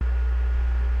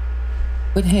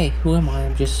But hey, who am I?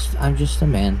 I'm just a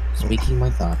man speaking my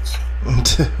thoughts. I'm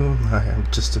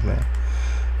just a man.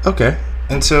 Okay.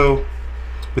 And so,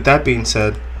 with that being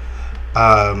said,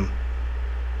 um,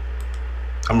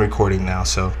 I'm recording now,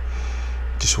 so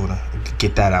just want to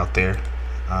get that out there.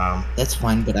 Um, That's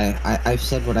fine, but I've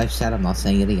said what I've said. I'm not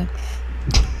saying it again.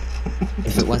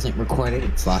 If it wasn't recorded,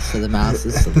 it's lost to the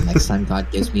masses. So the next time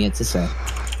God gives me it to say,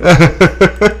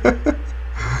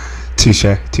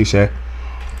 touche, touche.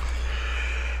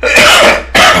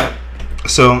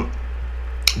 So,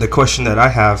 the question that I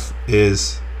have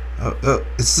is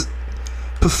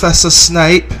Professor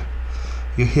Snape?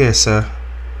 You're here, sir.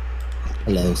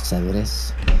 "Hello,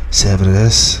 Severus."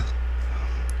 Severus.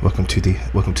 Welcome to the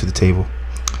table.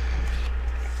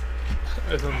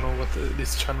 I don't know what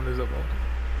this channel is about.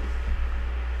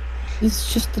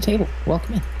 It's just the table.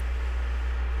 Welcome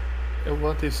in.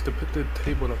 What is the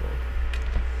table about?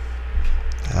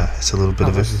 It's a little bit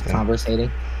of everything.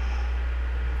 Conversating,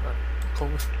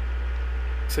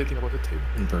 Conversating about the table.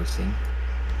 conversing.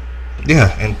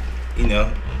 Yeah, and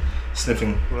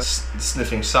sniffing What?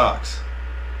 sniffing socks.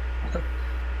 What?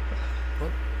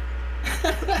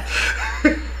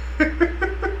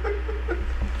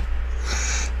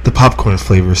 The popcorn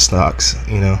flavor socks.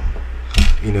 That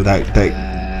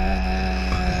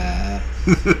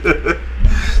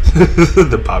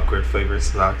the popcorn flavor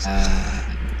socks.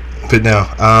 But no,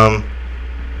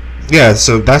 yeah.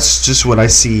 So that's just what I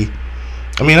see.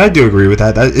 I mean, I do agree with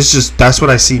that. That's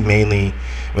what I see mainly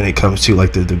when it comes to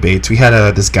like the debates. We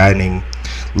had this guy named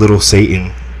Little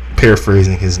Satan,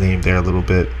 paraphrasing his name there a little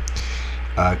bit,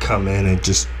 come in and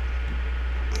just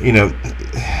I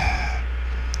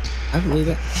believe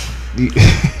it.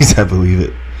 I believe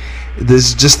it.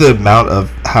 There's just the amount of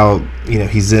how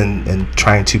he's in and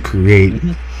trying to create.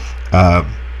 How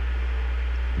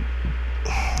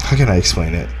can I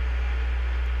explain it?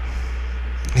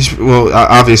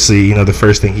 Obviously, the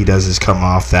first thing he does is come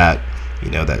off that,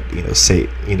 say,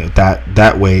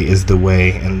 that way is the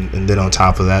way, and then on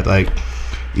top of that, like,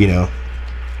 he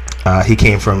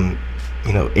came from,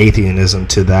 atheism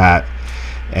to that,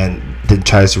 and then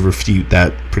tries to refute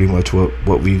that pretty much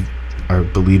what we are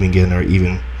believing in or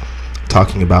even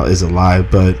talking about is a lie.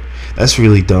 But that's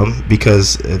really dumb,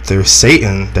 because if there's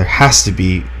Satan, there has to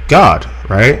be God,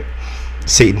 right?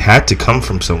 Satan had to come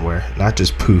from somewhere, not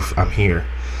just poof, I'm here.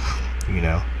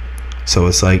 So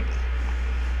it's like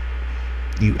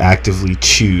you actively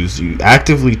choose to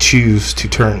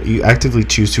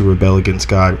rebel against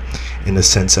God, in the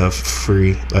sense of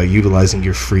utilizing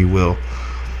your free will,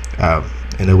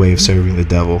 in a way of serving the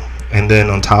devil. And then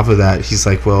on top of that, he's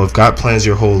like, well, if God plans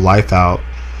your whole life out,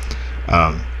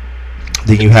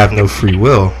 then you have no free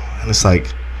will. And it's like,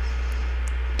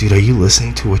 dude, are you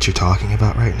listening to what you're talking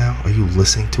about right now? Are you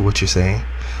listening to what you're saying?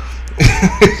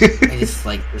 I just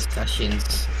like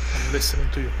discussions. I'm listening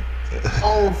to you.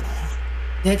 Oh,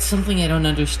 that's something I don't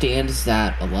understand, is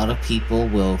that a lot of people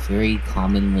will very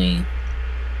commonly,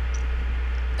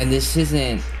 and this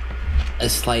isn't a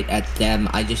slight at them,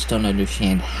 I just don't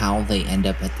understand how they end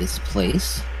up at this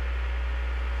place.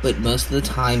 But most of the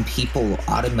time, people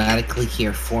automatically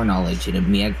hear foreknowledge and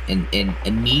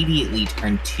immediately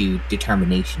turn to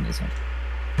determinationism.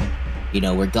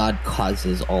 Where God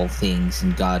causes all things,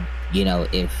 and God,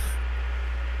 if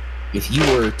you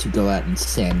were to go out and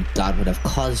sin, God would have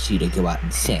caused you to go out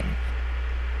and sin,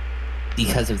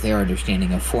 because of their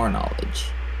understanding of foreknowledge.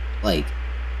 Like,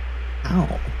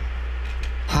 how?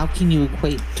 How can you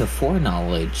equate to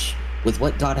foreknowledge with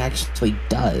what God actually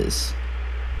does?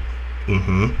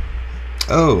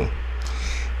 Oh,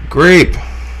 Grape.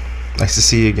 Nice to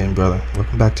see you again, brother.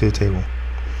 Welcome back to the table.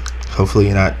 Hopefully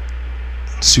you're not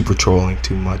super trolling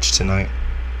too much tonight,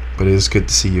 but it is good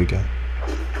to see you again.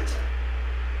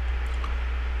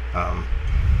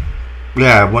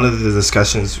 Yeah, one of the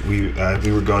discussions we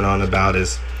were going on about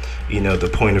is, the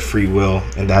point of free will,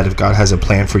 and that if God has a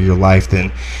plan for your life,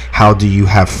 then how do you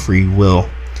have free will?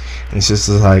 And it's just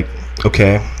like,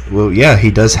 okay, well, yeah,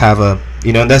 he does have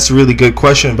and that's a really good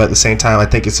question, but at the same time, I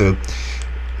think it's a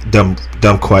dumb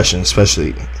question,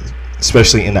 especially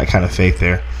in that kind of faith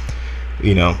there.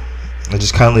 I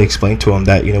just kindly explained to him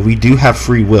that, we do have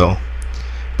free will,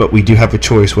 but we do have a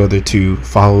choice whether to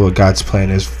follow what God's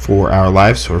plan is for our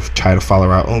lives or try to follow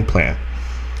our own plan.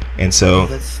 And so,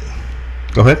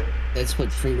 go ahead. That's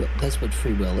what free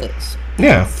will is.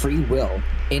 Yeah. Free will,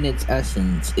 in its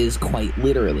essence, is quite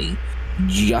literally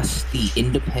just the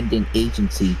independent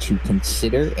agency to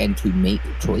consider and to make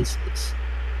choices.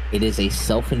 It is a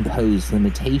self-imposed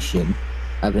limitation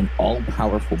of an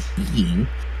all-powerful being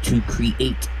to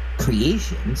create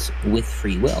creations with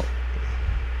free will.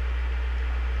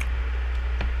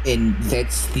 And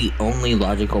that's the only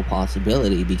logical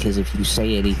possibility, because if you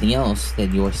say anything else,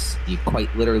 then you're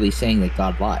quite literally saying that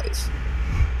God lies.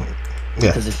 Yeah.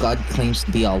 Because if God claims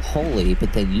to be all holy,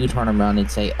 but then you turn around and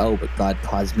say, oh, but God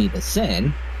caused me to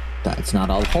sin, that's not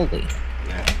all holy.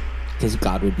 Because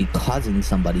God would be causing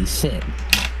somebody sin.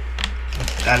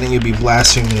 And then you'd be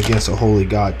blaspheming against a holy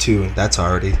God too, and that's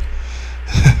already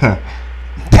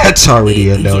that's already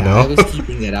a no-no. Yeah, I was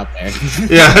keeping that up there.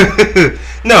 Yeah.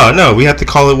 No, we have to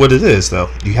call it what it is, though.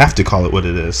 You have to call it what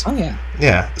it is. Oh yeah.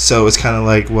 Yeah. So it's kind of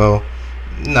like, well,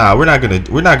 nah, we're not gonna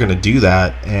do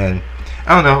that, and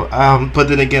I don't know. But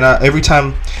then again, every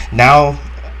time now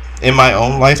in my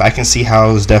own life, I can see how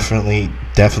I was definitely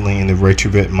in the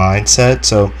retrobit mindset.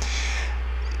 So,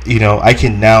 you know, I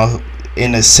can now,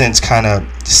 in a sense, kind of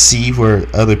see where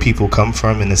other people come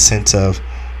from, in the sense of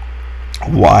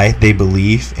why they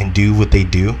believe and do what they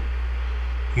do,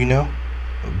 you know.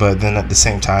 But then at the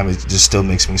same time, it just still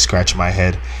makes me scratch my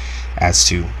head as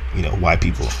to, you know, why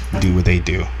people do what they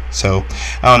do. So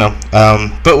I don't know.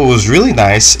 But what was really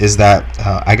nice is that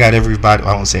I got everybody.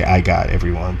 I won't say I got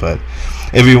everyone, but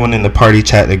everyone in the party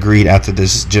chat agreed after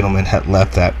this gentleman had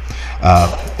left that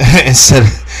instead,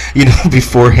 you know,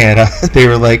 beforehand, they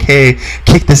were like, "Hey,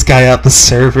 kick this guy out the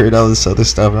server" and all this other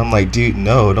stuff. And I'm like, dude,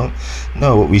 don't.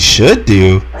 What we should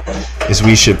do is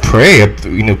we should pray.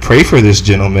 You know, pray for this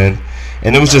gentleman.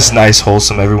 And it was just nice,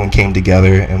 wholesome. Everyone came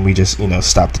together, and we just, you know,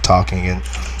 stopped the talking and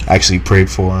actually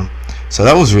prayed for him. So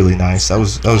that was really nice. That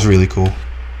was really cool.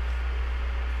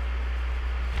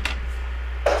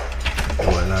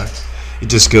 Whatnot. It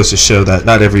just goes to show that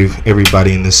not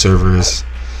everybody in this server is.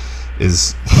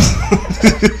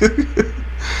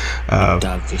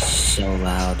 Dogs are so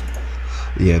loud.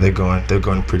 Yeah, they're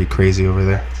going pretty crazy over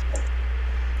there.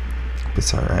 But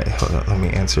it's all right. Hold on, let me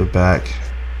answer back.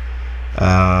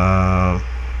 I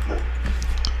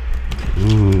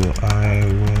win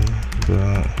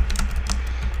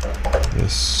the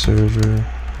server,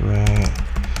 right?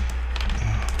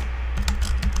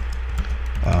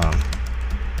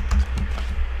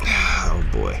 Oh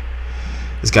boy,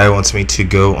 this guy wants me to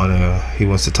go on he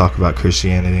wants to talk about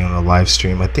Christianity on a live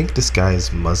stream. I think this guy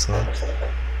is Muslim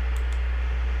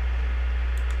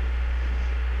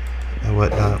and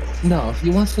whatnot. No, if he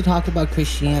wants to talk about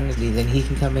Christianity, then he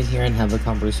can come in here and have a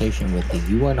conversation with you.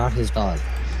 You are not his dog.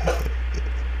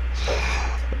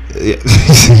 Yeah,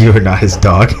 you are not his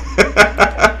dog.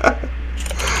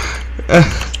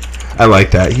 I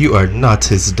like that. You are not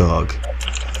his dog.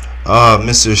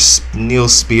 Mr. Neil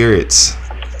Spirits.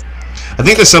 I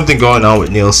think there's something going on with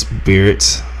Neil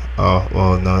Spirits. Oh,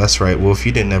 well, no, that's right. Well, if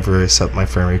you didn't ever accept my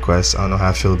friend request, I don't know how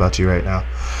I feel about you right now.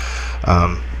 What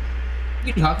are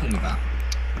you talking about?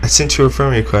 I sent you a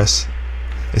friend request.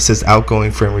 It says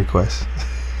outgoing friend request.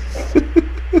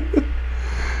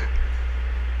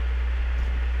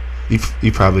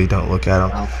 You probably don't look at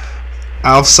them.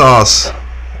 Alf Sauce.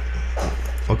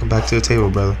 Welcome back to the table,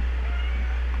 brother.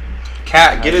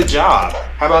 Cat, get a job.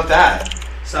 How about that?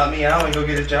 Stop me out and go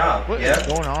get a job. What is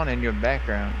going on in your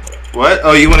background? What?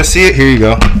 Oh, you want to see it? Here you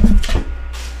go. You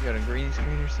got a green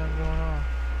screen or something going on?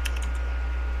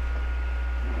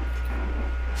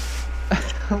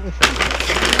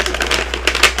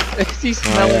 Is he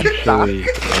smelling actually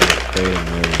socks? pray and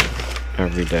Mary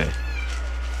every day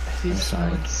Is he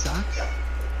smelling socks?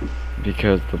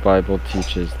 because the Bible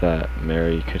teaches that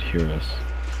Mary could hear us.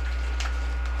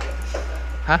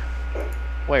 Huh?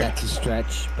 Where? That's a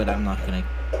stretch, but I'm not gonna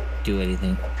do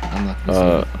anything. I'm not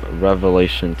gonna say it.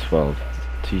 Revelation 12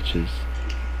 teaches.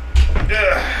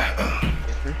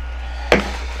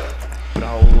 But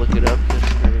I'll look it up just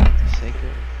for the sake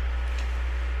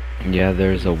of. Yeah,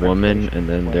 there's a woman and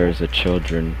then there's a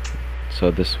children.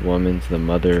 So this woman's the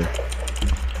mother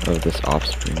of this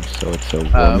offspring. So it's a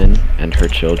woman and her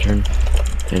children,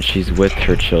 and she's with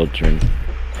her children,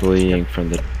 fleeing from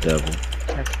the devil.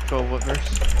 Go what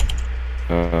verse?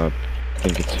 I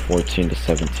think it's 14 to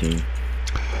 17.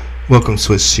 Welcome,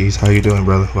 Swiss Cheese. How you doing,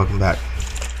 brother? Welcome back.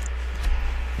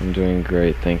 I'm doing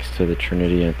great, thanks to the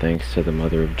Trinity and thanks to the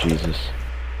Mother of Jesus.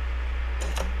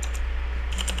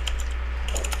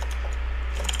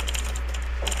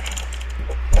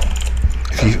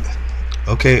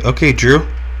 Okay, Drew.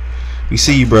 We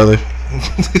see you, brother.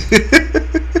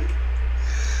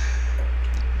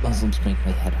 Muslims make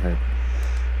my head hurt.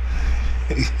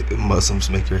 Muslims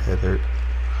make your head hurt.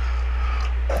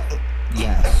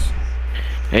 Yes.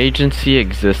 Agency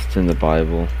exists in the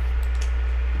Bible,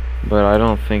 but I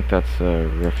don't think that's a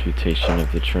refutation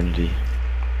of the Trinity.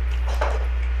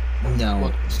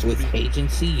 No. With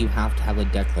agency, you have to have a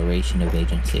declaration of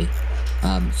agency.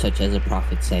 Such as a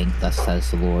prophet saying, "Thus says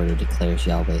the Lord," or declares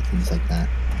Yahweh, things like that.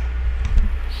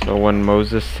 So when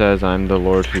Moses says, "I'm the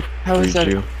Lord who How is freed that?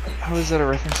 you," How is that a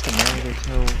reference to Mary?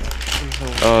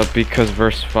 There's no. because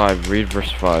verse 5. Read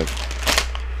verse 5.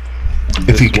 If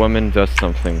This you woman does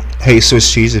something. Hey,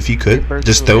 Swiss cheese, if you could Birth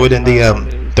just to throw a it in the child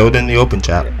is- throw it in the open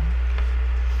chat.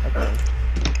 Okay.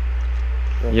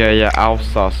 Yeah,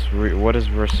 Alsace. What does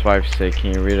verse 5 say?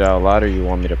 Can you read it out loud, or you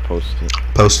want me to post it?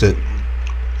 Post it.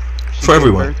 She For gave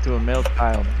everyone. birth to a male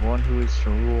child, one who is to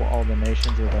rule all the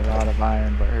nations with a rod of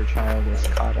iron, but her child was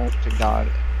caught up to God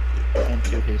and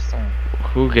to his throne.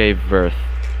 Who gave birth?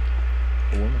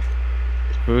 A woman.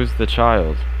 Who's the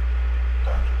child?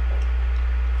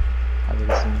 I would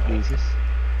assume Jesus.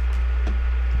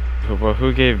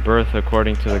 Who gave birth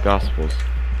according to the Gospels?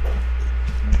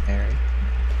 Mary.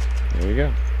 There you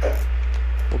go.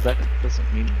 Well, that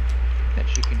doesn't mean that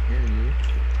she can hear you.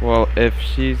 Well, if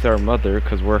she's our mother,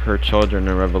 because we're her children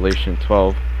in Revelation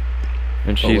 12,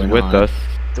 and she's we're with not. us,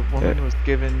 The woman was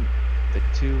given the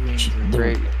two wings of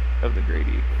the great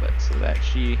eaglet, so that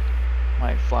she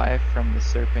might fly from the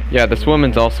serpent. yeah, to this the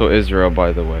woman's moon, also Israel,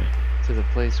 by the way, to the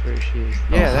place where she is.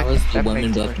 Oh, Yeah, how is the that woman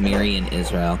makes both more Mary and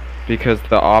Israel? because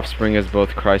the offspring is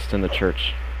both Christ and the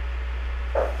church.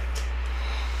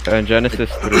 In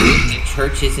Genesis 3, The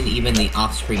church isn't even the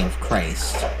offspring of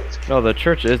Christ. no, the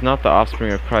church is not the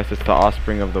offspring of Christ, it's the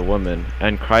offspring of the woman,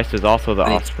 and Christ is also the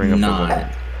It's offspring of the not. woman.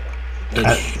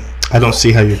 I don't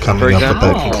see how you're coming For up with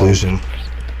that example- conclusion.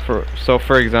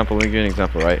 For example, let me give you an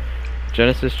example, right?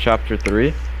 Genesis chapter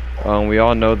 3, we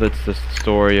all know that's the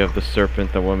story of the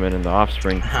serpent, the woman, and the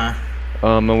offspring. Huh?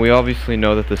 And we obviously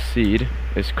know that the seed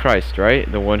is Christ,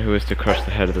 right? The one who is to crush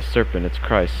the head of the serpent, it's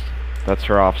Christ. That's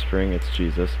her offspring, it's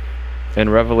Jesus. In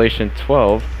Revelation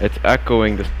 12, it's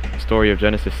echoing the story of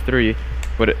Genesis 3,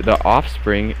 but the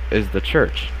offspring is the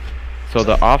church. So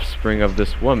the offspring of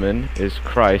this woman is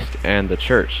Christ and the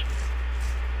church.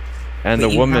 And But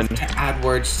the you woman... have to add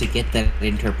words to get that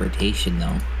interpretation,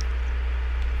 though.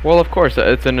 Well, of course,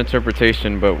 it's an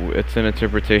interpretation, but it's an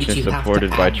interpretation But you have to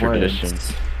supported by add tradition.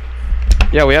 words.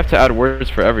 Yeah, we have to add words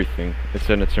for everything. It's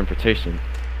an interpretation.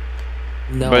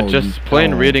 No, But just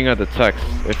plain no. reading of the text,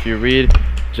 if you read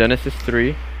Genesis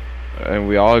 3, and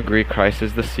we all agree Christ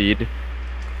is the seed,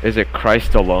 is it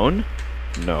Christ alone?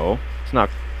 No, it's not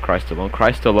Christ alone.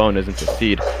 Christ alone isn't the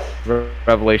seed.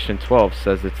 Revelation 12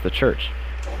 says it's the church.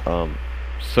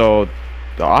 So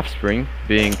the offspring,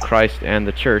 being Christ and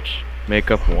the church,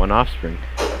 make up one offspring.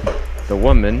 The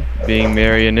woman, being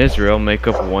Mary and Israel, make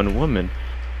up one woman.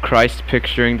 Christ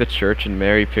picturing the church and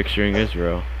Mary picturing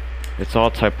Israel. It's all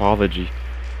typology.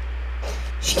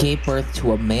 She gave birth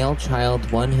to a male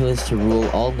child, one who is to rule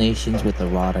all nations with a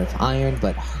rod of iron,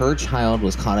 but her child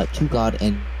was caught up to God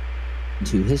and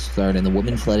to his throne, and the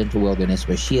woman fled into the wilderness,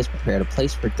 where she has prepared a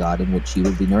place for God in which she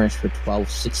will be nourished for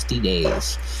 60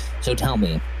 days. So tell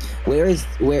me, where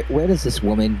does this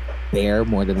woman bear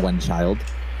more than one child?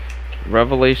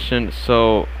 Revelation,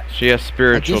 so she has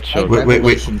spiritual I just read children. Wait.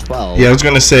 Revelation 12. Yeah, I was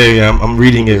gonna say I'm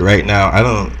reading it right now.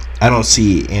 I don't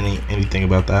see anything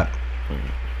about that.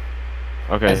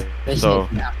 Okay, so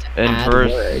in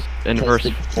verse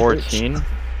 14,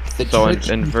 so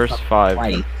in verse 5,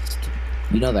 Christ.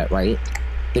 You know that, right?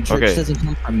 The church Okay. doesn't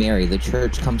come from Mary. The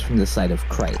church comes from the side of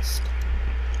Christ.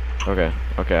 okay,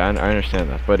 I understand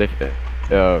that. But if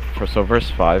so verse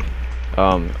 5,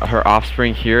 her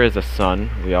offspring here is a son.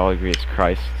 We all agree it's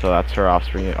Christ, so that's her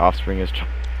offspring. Offspring is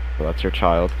so that's her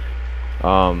child.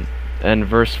 And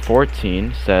verse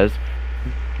 14 says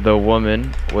the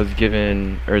woman was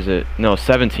given, or is it, no,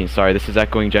 17, sorry, this is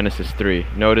echoing Genesis 3.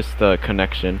 Notice the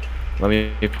connection. Let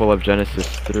me pull up Genesis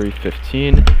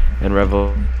 3:15 and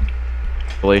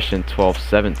Revelation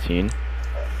 12:17.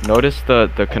 Notice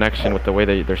the connection with the way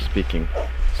they're speaking.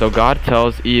 So God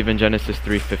tells Eve in Genesis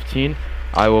 3:15,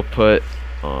 I will put,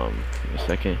 give me a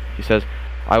second, he says,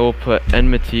 I will put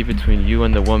enmity between you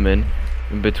and the woman,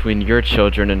 and between your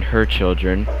children and her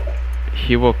children.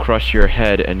 He will crush your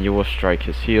head and you will strike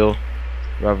his heel.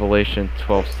 Revelation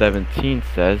 12:17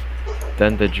 says,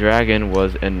 then the dragon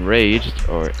was enraged,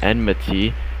 or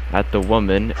enmity, at the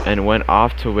woman, and went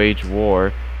off to wage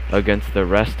war against the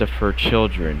rest of her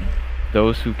children,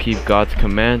 those who keep God's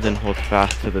commands and hold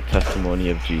fast to the testimony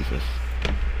of Jesus.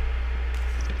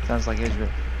 Sounds like Israel.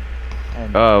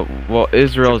 And Well,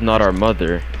 Israel is not our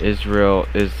mother. Israel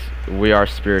is, we are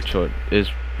spiritual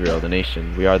Israel, the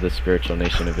nation. We are the spiritual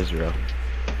nation of Israel.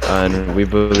 And we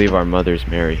believe our mother's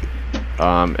Mary.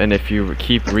 And if you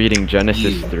keep reading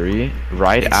Genesis 3,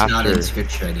 right It's not after, in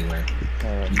scripture anywhere.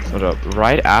 hold up,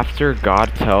 right after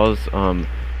God tells,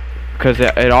 because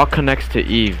it all connects to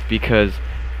Eve, because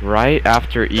right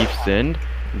after Eve sinned,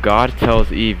 God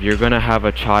tells Eve, you're gonna have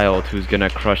a child who's gonna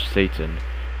crush Satan.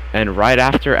 And right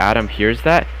after Adam hears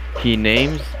that, he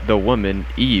names the woman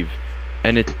Eve.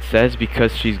 And it says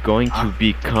because she's going to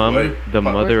become the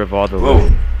mother of all the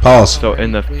living. Pause. So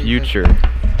in the future,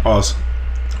 Pause.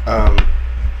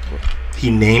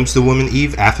 He names the woman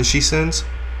Eve after she sins?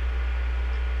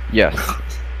 yes.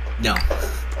 No.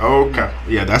 Okay.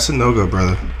 Yeah, that's a no-go,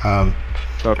 brother.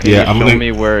 So can Yeah, you I'm show gonna-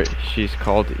 me where she's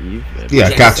called Eve? Yeah,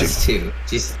 got you. Genesis 2.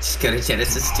 Just go to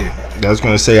Genesis 2. I was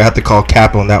going to say I have to call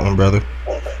Cap on that one, brother.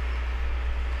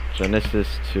 Genesis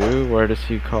 2, where does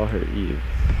he call her Eve?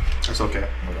 That's okay.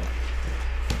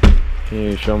 Can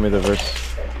you show me the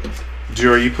verse?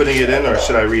 Drew, are you putting it in or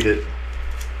should I read it?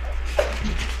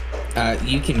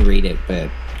 You can read it, but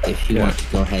if you Yeah. want to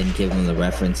go ahead and give them the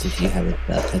reference, if you have it,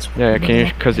 that's Yeah, can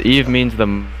you? Because Eve means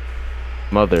the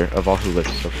mother of all who live.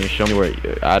 So can you show me where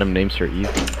Adam names her Eve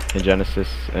in Genesis?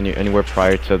 Anywhere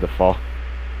prior to the fall?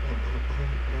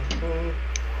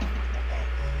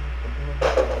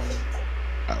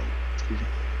 Excuse me.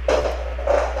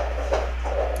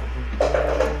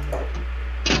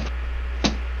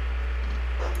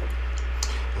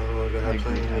 Oh, God, I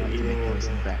agree, I like to make noise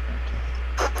in the background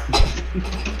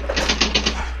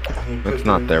too. It's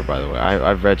not there, by the way.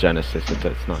 I've read Genesis.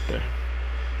 It's not there.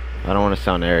 I don't want to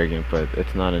sound arrogant, but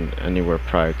it's not in anywhere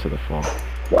prior to the fall.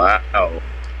 Wow.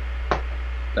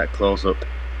 That close up.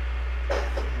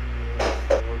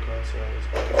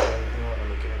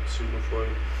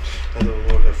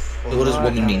 What does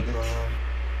woman mean?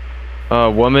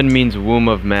 Woman means womb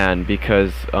of man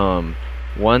because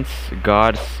once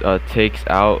God takes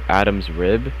out Adam's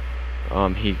rib,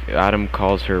 Adam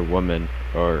calls her woman,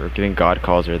 or then God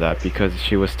calls her that because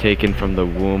she was taken from the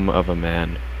womb of a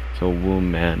man. So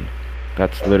womb man.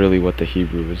 That's literally what the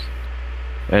Hebrew is.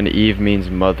 And Eve means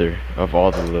mother of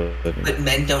all the living. But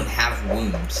men don't have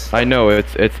wombs. I know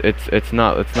it's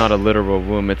not a literal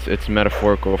womb. It's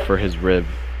metaphorical for his rib.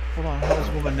 Hold on, how was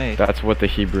the woman made? That's what the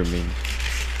Hebrew means.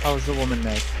 How was the woman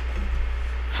made?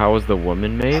 How was the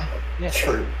woman made? Yeah,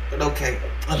 True, but okay.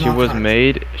 She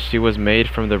was made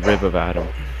from the rib of Adam.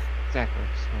 exactly.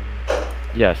 So,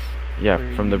 Yes.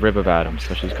 Yeah, from the rib of Adam.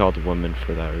 So she's called woman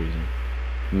for that reason.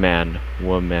 Man,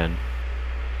 woman.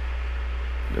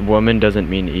 Woman doesn't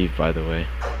mean Eve, by the way.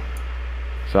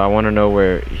 So I want to know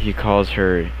where he calls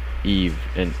her Eve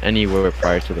in anywhere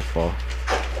prior to the fall.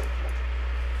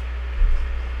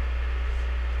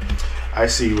 I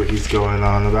see what he's going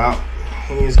on about.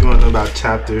 He's going about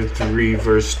chapter 3,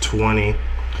 verse 20,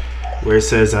 where it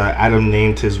says Adam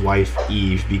named his wife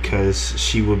Eve because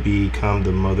she would become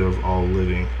the mother of all the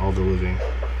living.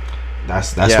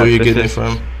 That's Yeah, where you're this getting it is-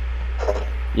 from?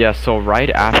 Yeah, so right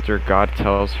after God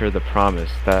tells her the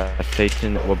promise that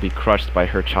Satan will be crushed by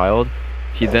her child,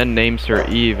 he then names her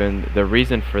Eve, and the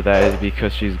reason for that is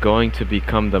because she's going to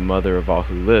become the mother of all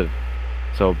who live.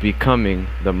 So becoming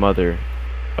the mother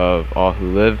of all who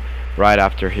live right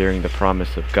after hearing the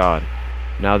promise of God.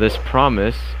 Now this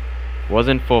promise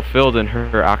wasn't fulfilled in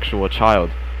her actual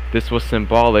child. This was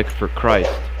symbolic for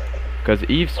Christ. Because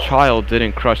Eve's child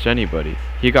didn't crush anybody.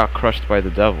 He got crushed by the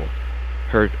devil.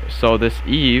 So this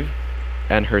Eve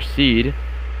and her seed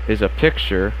is a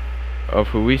picture of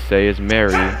who we say is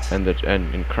Mary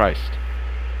and Christ.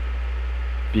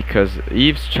 Because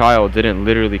Eve's child didn't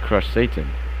literally crush Satan.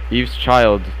 Eve's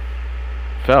child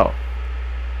fell.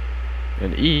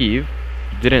 And Eve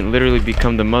didn't literally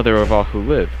become the mother of all who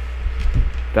live.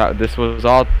 That this was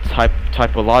all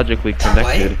typologically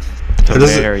connected to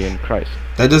Mary and Christ.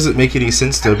 That doesn't make any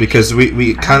sense though, because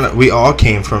we all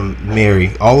came from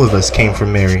Mary. All of us came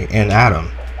from Mary and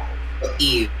Adam.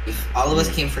 Eve. All of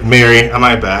us came from Mary,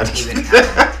 my bad. Even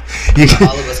Adam. You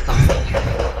All of us come from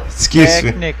Eve. excuse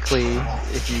me. technically,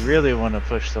 if you really want to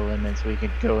push the limits, we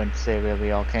could go and say that we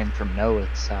all came from Noah's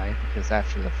side, because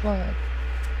after the flood.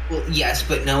 Well, yes,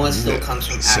 but Noah still comes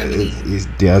from So, Adam and Eve.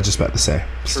 yeah, I was just about to say.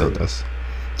 Still True. does.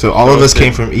 So all of us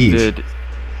came from Eve.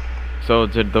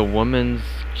 Did the woman's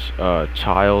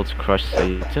child crush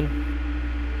Satan?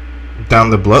 Down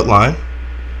the bloodline.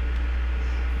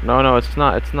 No, it's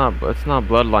not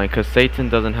bloodline, because Satan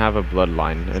doesn't have a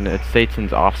bloodline, and it's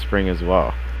Satan's offspring as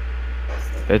well.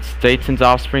 It's Satan's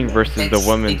offspring versus the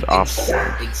woman's offspring.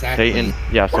 Exactly. Satan,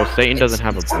 yeah. So Satan doesn't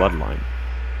have a bloodline.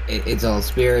 It's all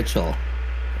spiritual.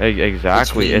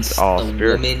 Exactly, Which means it's all the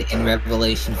spiritual. woman in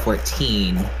Revelation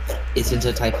 14 isn't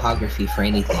a typography for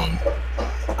anything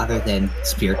other than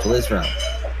spiritual Israel.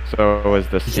 So is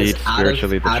the seed Because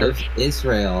spiritually the out church? of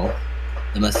Israel,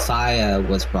 the Messiah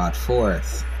was brought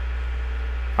forth.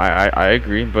 I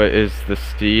agree, but is the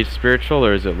seed spiritual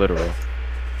or is it literal?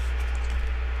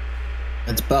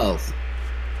 It's both.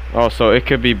 Oh, so it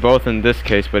could be both in this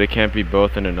case, but it can't be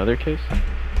both in another case?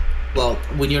 Well,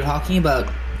 when you're talking about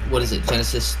what is it?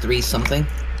 Genesis 3 something?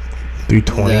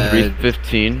 320. The-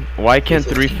 315. Why can't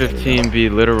 315 be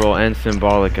literal and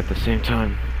symbolic at the same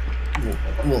time?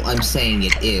 Well, I'm saying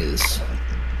it is.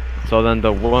 So then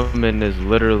the woman is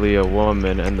literally a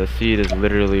woman and the seed is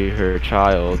literally her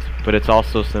child, but it's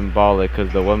also symbolic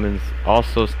because the woman's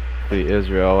also symbolically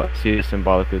Israel, seed is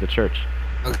symbolically the church.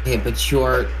 Okay, but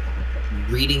you're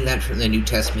reading that from the New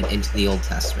Testament into the Old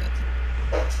Testament.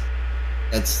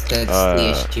 That's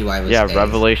the issue I was Yeah, saying.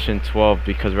 Revelation 12,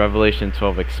 because Revelation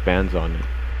 12 expands on it.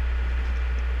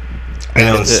 I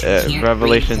know. You can't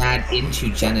Revelation. read that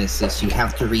into Genesis. You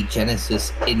have to read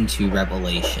Genesis into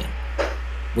Revelation.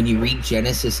 When you read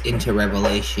Genesis into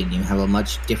Revelation, you have a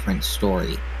much different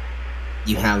story.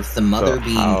 You have the mother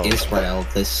being how? Israel,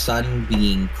 the son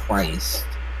being Christ,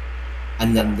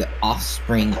 and then the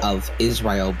offspring of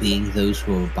Israel being those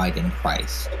who abide in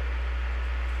Christ.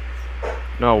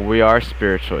 No, we are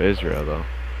spiritual Israel, though.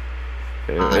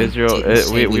 Israel, didn't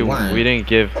say we weren't. we didn't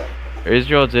give.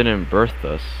 Israel didn't birth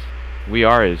us. We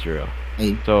are Israel.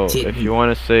 I So if didn't- you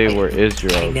want to say we're I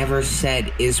Israel, never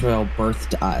said Israel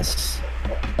birthed us.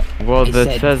 well, I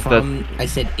that said says I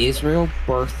said Israel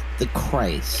birthed the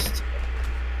Christ.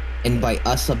 And by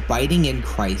us abiding in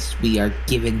Christ, we are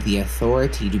given the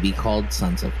authority to be called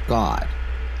sons of God.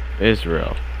 that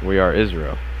Israel. We are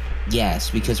Israel. Yes,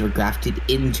 because we're grafted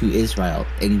into Israel,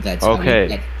 and that's how we Okay,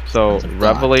 get so sons of God.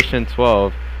 Revelation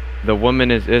 12, the woman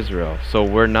is Israel. So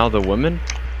we're now the woman?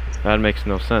 That makes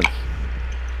no sense.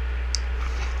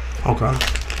 Okay.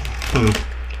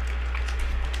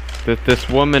 That this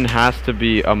woman has to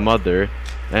be a mother,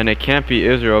 and it can't be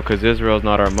Israel because Israel's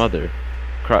not our mother.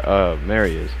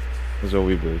 Mary is what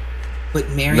we believe. But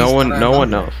Mary's No one, not our no one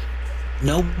mother. else.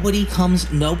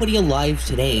 Nobody alive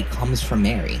today comes from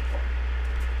Mary.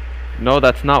 No,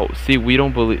 that's not. See, we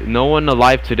don't believe. No one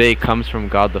alive today comes from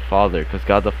God the Father, because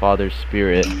God the Father's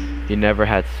spirit. He never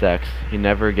had sex. He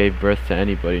never gave birth to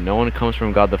anybody. No one comes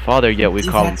from God the Father, yet we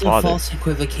call him That's a Father. false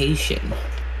equivocation.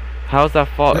 How's that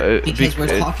false? Because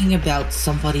we're talking about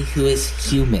somebody who is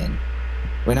human.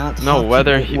 We're not talking, No,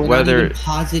 whether we're not even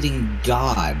positing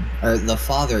God or the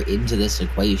Father into this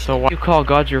equation. So why do you call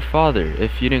God your Father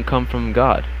if you didn't come from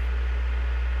God?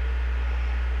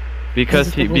 Because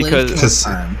it's he a relational Because-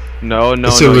 term. no,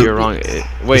 It's a you're wrong.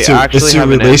 Wait, it's I actually it's a have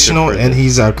an answer relational, for and this.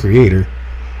 he's our creator.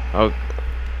 Oh,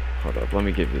 hold up. Let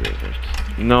me give you this verse.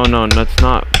 No, it's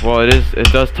not. Well, it is.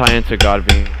 It does tie into God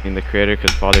being the creator,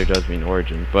 because Father does mean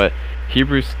origin. But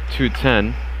Hebrews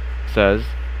 2:10 says,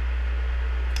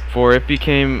 "For it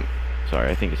became." Sorry,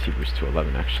 I think it's Hebrews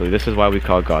 2:11 actually. This is why we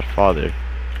call God Father.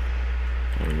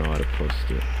 I don't know how to post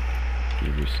it.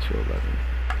 Hebrews 2:11.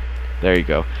 There you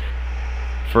go.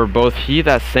 For both he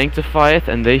that sanctifieth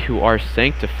and they who are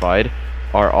sanctified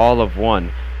are all of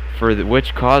one. For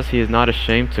which cause he is not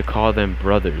ashamed to call them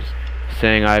brothers,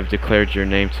 saying, I have declared your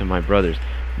name to my brothers.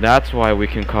 That's why we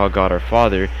can call God our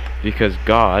Father, because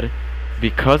God,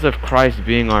 because of Christ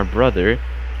being our brother,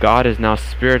 God is now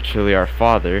spiritually our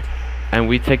Father. And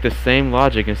we take the same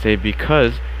logic and say,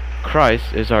 because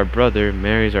Christ is our brother,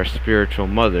 Mary is our spiritual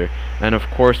mother. And of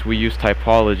course we use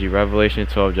typology, Revelation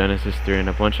 12, Genesis 3, and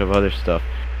a bunch of other stuff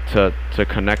to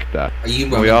connect that. Are you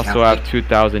And Roman we also Catholic? have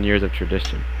 2,000 years of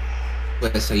tradition.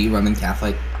 So are you Roman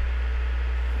Catholic?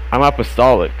 I'm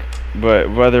apostolic, but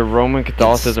whether Roman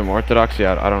Catholicism or Orthodoxy,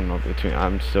 I don't know between.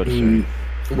 I'm still discerning.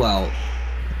 Well,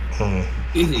 Hmm.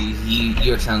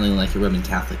 you're sounding like a Roman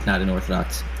Catholic, not an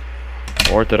Orthodox.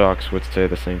 Orthodox would say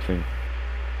the same thing.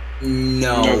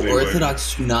 No, No, they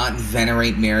Orthodox do not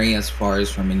venerate Mary as far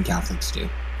as Roman Catholics do.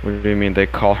 What do you mean? They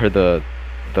call her the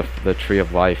tree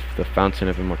of life, the fountain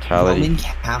of immortality. Roman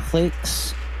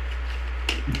Catholics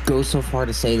go so far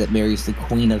to say that Mary's the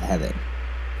Queen of Heaven.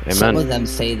 Some of Amen. them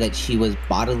say that she was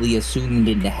bodily assumed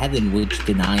into heaven, which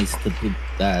denies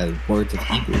the words of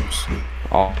Hebrews.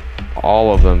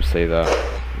 All of them say that.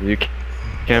 You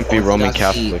can't be Roman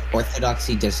Catholic.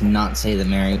 Orthodoxy does not say that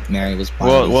Mary was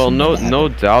bodily Well, assumed no, into no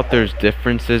heaven. doubt. There's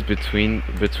differences between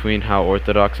how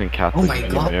Orthodox and Oh Catholic my view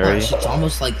gosh, Mary. it's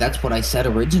almost like that's what I said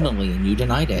originally, and you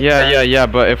denied it. Yeah.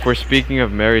 But if we're speaking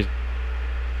of Mary's,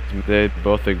 they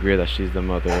both agree that she's the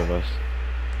mother of us.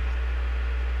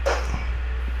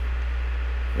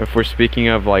 If we're speaking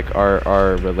of like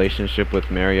our relationship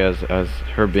with Mary as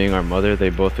her being our mother, they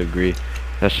both agree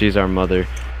that she's our mother.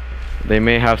 They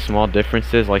may have small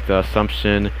differences like the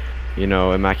Assumption,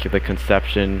 Immaculate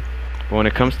Conception, but when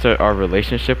it comes to our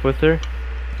relationship with her,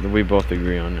 we both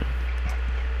agree on it.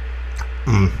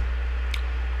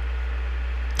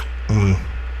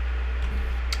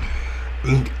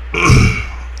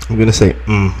 I'm gonna say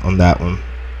on that one,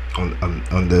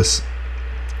 on this.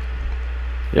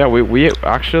 Yeah, we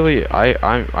actually,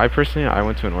 I personally, I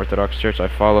went to an Orthodox church.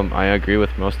 I agree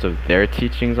with most of their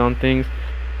teachings on things,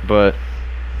 but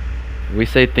we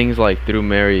say things like through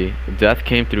Mary, death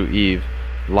came through Eve,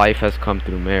 life has come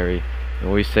through Mary,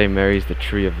 and we say Mary's the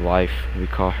tree of life. We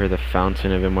call her the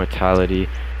fountain of immortality.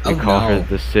 We call her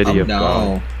the city of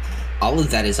God. All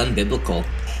of that is unbiblical.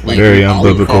 Very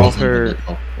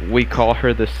unbiblical. We call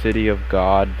her the city of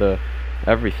God, the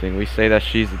everything. We say that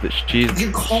she's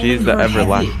the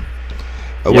everlasting.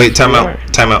 Wait, time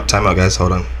out, guys.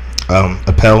 Hold on.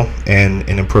 Appel and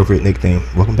an appropriate nickname.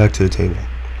 Welcome back to the table.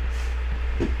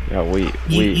 Yeah,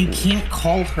 you can't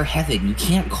call her heaven. You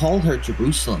can't call her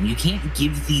Jerusalem. You can't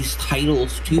give these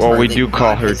titles to her. Well, we do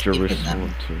call her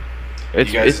Jerusalem too. You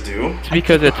guys do? It's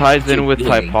because it ties in with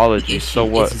typology. So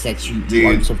what? Is that you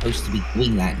aren't supposed to be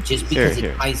doing that. Just because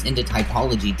it ties into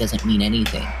typology doesn't mean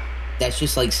anything. That's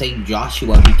just like saying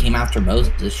Joshua, who came after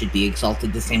Moses, should be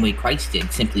exalted the same way Christ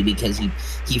did, simply because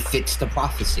he fits the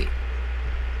prophecy.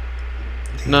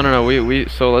 No.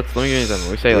 So let me get into that.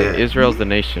 We say like Israel's the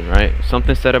nation, right?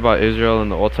 Something said about Israel in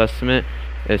the Old Testament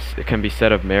it can be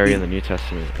said of Mary in the New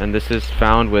Testament, and this is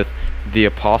found with the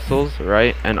apostles,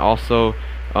 right? And also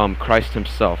Christ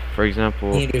himself. For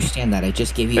example, I understand that. I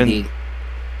just gave you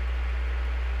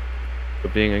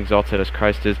being exalted as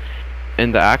Christ is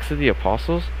in the Acts of the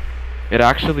Apostles. It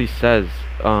actually says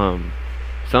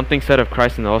something said of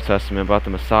Christ in the Old Testament about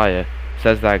the Messiah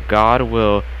says that God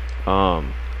will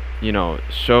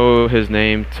show his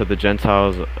name to the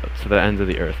Gentiles to the ends of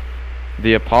the earth.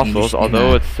 The apostles,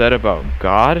 although it's said about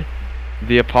God,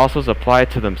 the apostles apply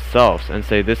it to themselves and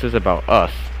say this is about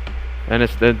us. And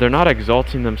they're not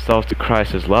exalting themselves to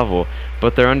Christ's level,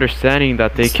 but they're understanding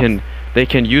that they can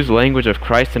use language of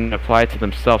Christ and apply it to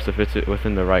themselves if it's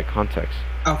within the right context.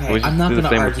 Okay, I'm not going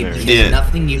to argue because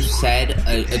nothing you said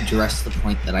addressed the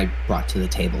point that I brought to the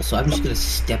table. So I'm just going to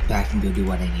step back and go do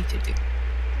what I need to do.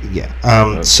 Yeah.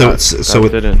 I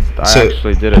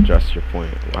actually did address your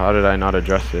point. How did I not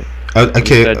address it?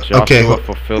 Okay. You said Joshua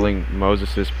fulfilling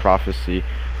Moses' prophecy,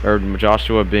 or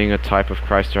Joshua being a type of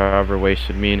Christ, or however way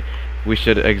should mean we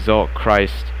should exalt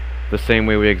Christ the same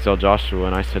way we exalt Joshua,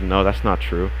 and I said no, that's not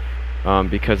true,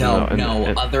 because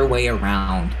other way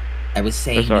around. I was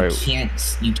saying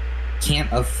you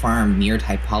can't affirm mere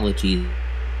typology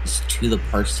to the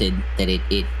person that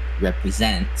it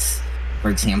represents. For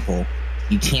example,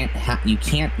 you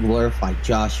can't glorify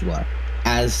Joshua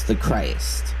as the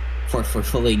Christ for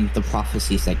fulfilling the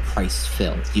prophecies that Christ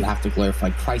filled. You have to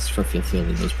glorify Christ for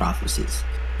fulfilling those prophecies.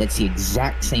 That's the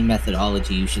exact same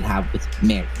methodology you should have with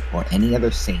Mary or any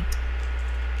other saint.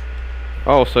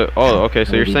 Okay.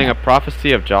 So you're saying a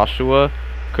prophecy of Joshua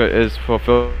is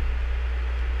fulfilled.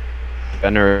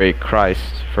 Venerate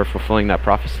Christ for fulfilling that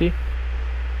prophecy?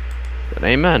 Then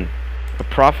amen. The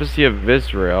prophecy of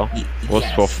Israel was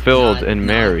fulfilled in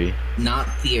Mary. Not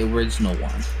the original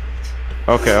one.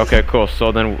 Okay, cool.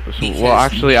 So then,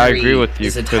 actually, I agree with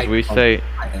you because we say a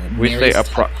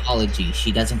typology.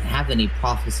 She doesn't have any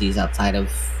prophecies outside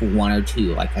of 1 or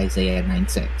 2, like Isaiah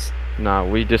 9:6. Nah,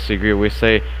 we disagree. We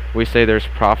say there's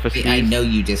prophecies. I know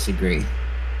you disagree.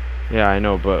 Yeah, I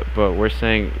know, but we're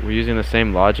using the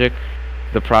same logic.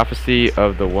 The prophecy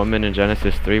of the woman in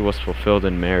Genesis 3 was fulfilled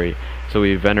in Mary, so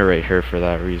we venerate her for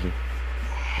that reason.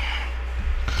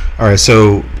 All right,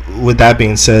 so with that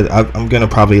being said, I'm gonna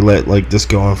probably let this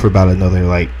go on for about another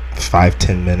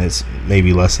 5-10 minutes,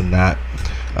 maybe less than that.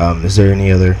 Is there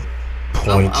any other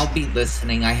points? I'll be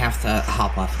listening. I have to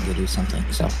hop off and go do something,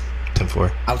 so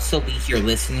 10-4. I'll still be here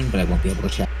listening, but I won't be able to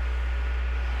chat.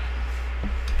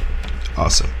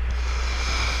 Awesome.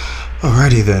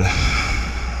 Alrighty then.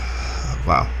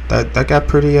 Wow, that got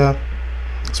pretty.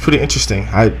 It's pretty interesting.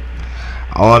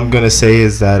 All I'm gonna say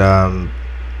is that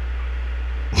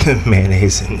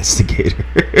mayonnaise and instigator.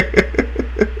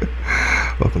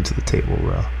 Welcome to the table,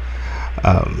 bro.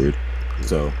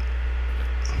 So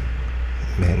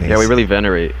mayonnaise. Yeah, we really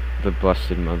venerate the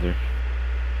Blessed Mother.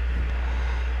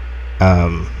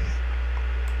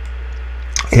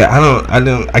 Yeah,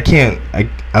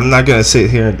 I'm not gonna sit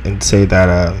here and say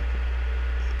that.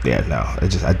 Yeah, no, I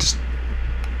just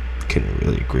couldn't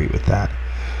really agree with that.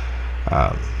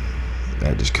 I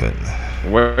just couldn't.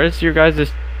 Where's your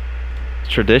guys'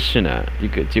 tradition at? Do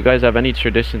you guys have any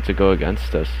tradition to go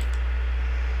against us?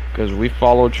 Because we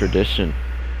follow tradition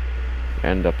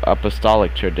and the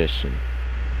apostolic tradition,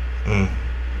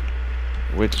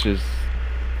 which is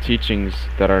teachings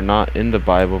that are not in the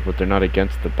Bible, but they're not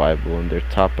against the Bible, and they're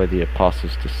taught by the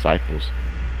apostles' disciples.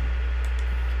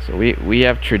 So we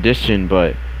have tradition,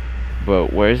 but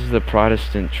where's the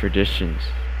Protestant traditions?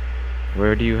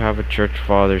 Where do you have a church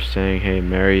father saying, hey,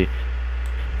 Mary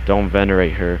don't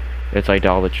venerate her. It's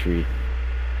idolatry.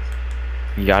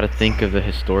 You got to think of the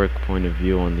historic point of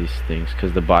view on these things,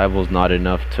 because the Bible's not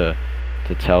enough to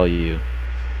tell you.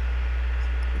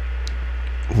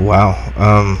 Wow.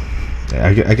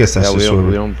 I guess that's Yeah, just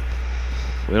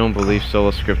we don't believe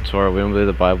sola scriptura. We don't believe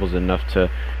the Bible's enough to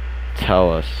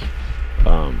tell us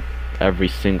every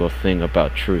single thing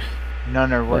about truth.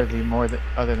 None are worthy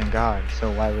other than God.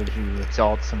 So why would you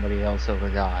exalt somebody else over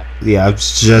God? Yeah, I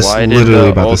was just Why did literally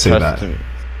the about to Old say Testament,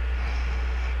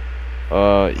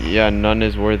 yeah, none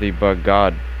is worthy but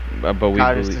God. But we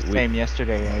God is believe, the same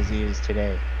yesterday as He is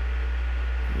today.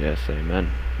 Yes,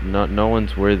 amen. No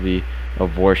one's worthy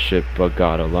of worship but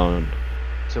God alone.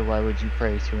 So why would you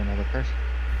pray to another person?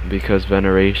 Because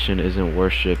veneration isn't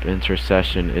worship,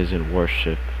 intercession isn't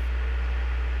worship.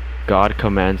 God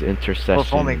commands intercession Well,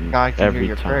 if only God can hear every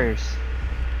your time. prayers.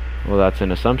 Well, that's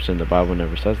an assumption. The Bible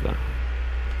never says that.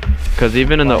 Because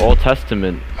even in the Why- Old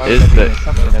Testament, Why would is that be an the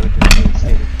assumption? That would just be a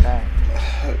stated fact.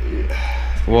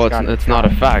 well, God- it's not a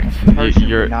fact. person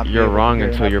would not be You're able to wrong hear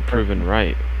until another you're person. proven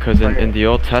right. Because in Okay. the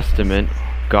Old Testament,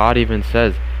 God even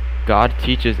says, God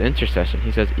teaches intercession.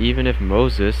 He says, even if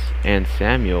Moses and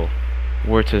Samuel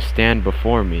were to stand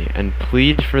before me and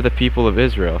plead for the people of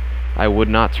Israel, I would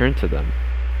not turn to them.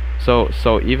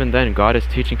 So even then, God is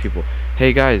teaching people,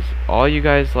 hey guys, all you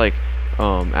guys like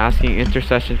asking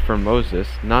intercession for Moses,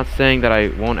 not saying that I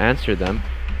won't answer them,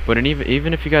 but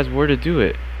even if you guys were to do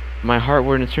it, my heart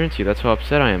wouldn't turn to you. That's how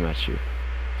upset I am at you.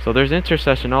 So there's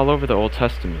intercession all over the Old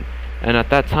Testament. And at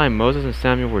that time, Moses and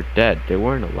Samuel were dead. They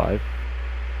weren't alive.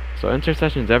 So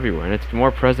intercession's everywhere, and it's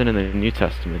more present in the New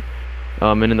Testament.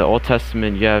 And in the Old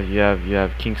Testament, you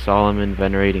have King Solomon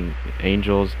venerating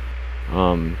angels,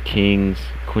 kings,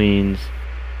 queens.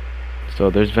 So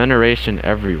there's veneration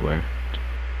everywhere,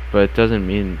 but it doesn't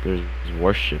mean there's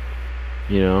worship.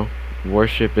 You know,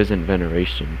 worship isn't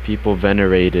veneration. People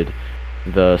venerated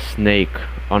the snake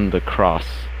on the cross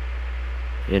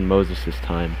in Moses'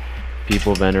 time.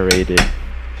 People venerated.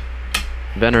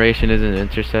 Veneration isn't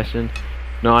intercession.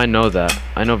 No, I know that.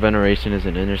 I know veneration is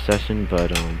an intercession,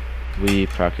 but we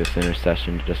practice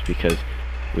intercession just because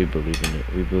we believe in it.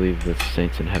 We believe that the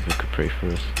saints in heaven could pray for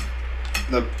us.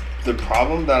 The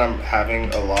problem that I'm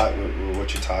having a lot with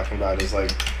what you're talking about is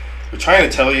like, we're trying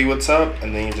to tell you what's up,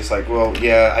 and then you're just like, well,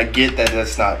 yeah, I get that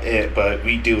that's not it, but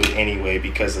we do it anyway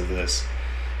because of this.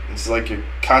 It's like you're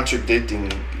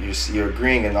contradicting, you're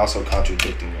agreeing and also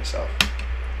contradicting yourself.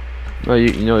 No,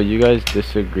 you guys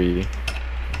disagree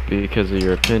because of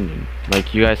your opinion.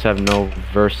 Like, you guys have no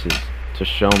verses to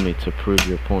show me to prove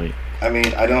your point. I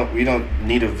mean, we don't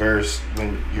need a verse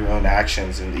when your own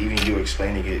actions and even you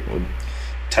explaining it would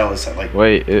tell us that, like...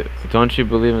 Wait, don't you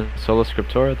believe in sola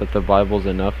scriptura, that the Bible's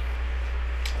enough?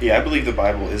 Yeah, I believe the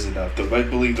Bible is enough. I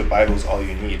believe the Bible is all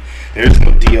you need. There's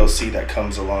no DLC that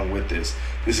comes along with this.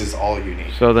 This is all you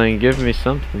need. So then give me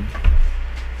something.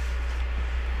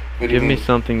 What do you Give me mean?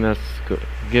 something that's good.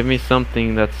 Give me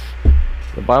something that's...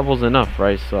 The Bible's enough,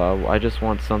 right? So I just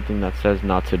want something that says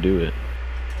not to do it.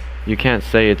 You can't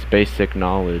say it's basic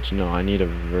knowledge. No, I need a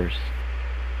verse.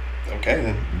 Okay,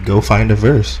 then go find a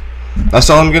verse. That's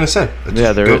all I'm gonna say.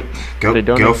 Yeah, there is. They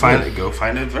don't go find exist. it. Go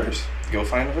find a verse. Go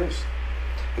find a verse.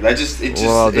 But that just it just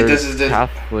Well, it there's doesn't.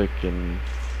 Catholic and...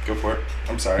 Go for it.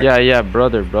 I'm sorry. Yeah,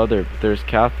 brother. There's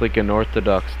Catholic and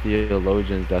Orthodox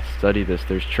theologians that study this.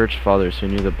 There's church fathers who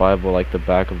knew the Bible like the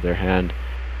back of their hand.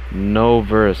 No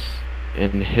verse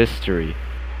in history,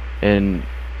 in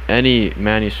any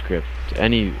manuscript,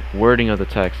 any wording of the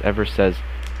text ever says,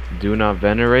 do not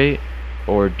venerate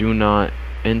or do not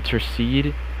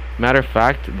intercede. Matter of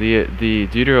fact, the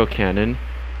Deuterocanon,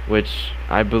 which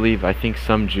I think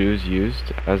some Jews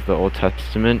used as the Old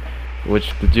Testament,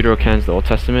 which the Deuterocanon is the Old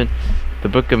Testament, the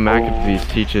book of Maccabees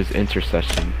teaches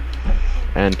intercession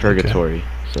and purgatory.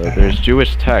 So there's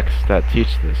Jewish texts that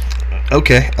teach this.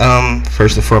 Okay.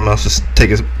 First and foremost, let's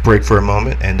take a break for a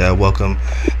moment and welcome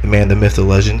the man, the myth, the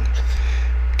legend,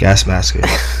 Gas Masker.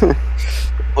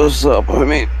 What's up,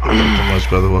 homie? Thank you so much,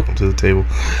 brother. Welcome to the table.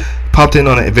 Popped in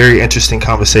on a very interesting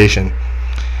conversation.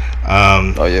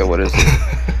 Oh yeah, what is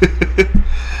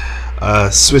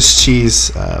it? Swiss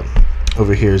cheese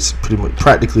over here is pretty much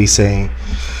practically saying.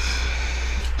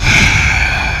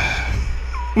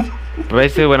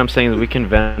 Basically, what I'm saying is we can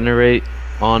venerate,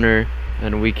 honor,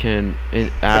 and we can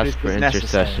ask for it's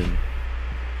necessary. intercession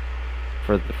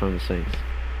from the saints.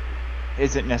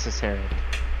 Is it necessary?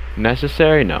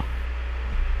 Necessary? No.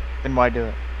 Then why do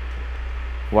it?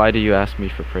 Why do you ask me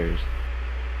for prayers?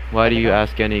 Why do don't you know.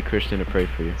 ask any Christian to pray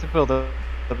for you? To build up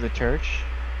the church.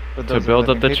 For To those build up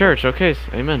living the people. church. Okay,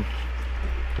 amen.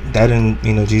 That, and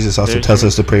Jesus also tells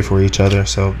us to pray for each other,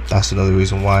 so that's another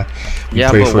reason why we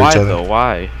pray for each other. Though?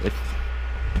 Why?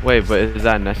 Wait, but is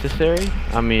that necessary?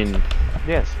 I mean,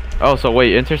 yes. Oh, so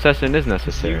wait, intercession is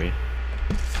necessary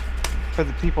for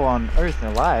the people on earth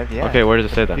and alive. Yeah. Okay, where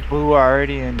does it say that? People who are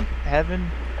already in heaven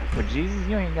with Jesus,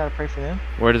 you ain't gotta pray for them.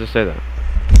 Where does it say that?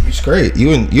 It's great.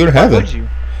 You're in heaven. Why would you?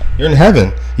 You're in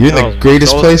heaven. You're in the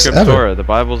greatest place ever. The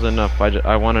Bible's enough.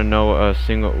 I want to know a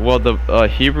single. Well, the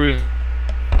Hebrews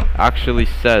actually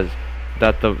says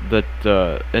that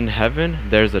in heaven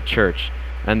there's a church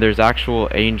and there's actual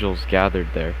angels gathered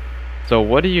there. So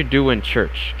what do you do in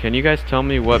church? Can you guys tell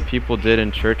me what people did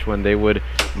in church when they would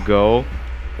go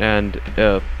and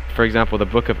for example, the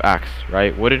book of Acts,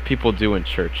 right? What did people do in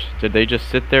church? Did they just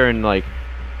sit there and like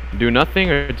do nothing,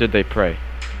 or did they pray?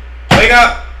 Wake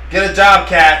up! Get a job,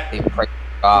 cat. They pray to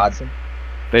God.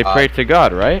 They prayed to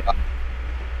God, right?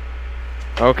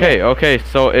 Okay.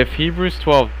 So if Hebrews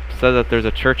 12 says that there's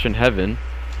a church in heaven,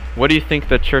 what do you think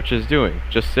the church is doing?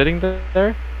 Just sitting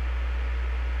there?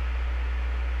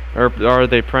 Or are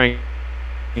they praying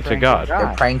to God?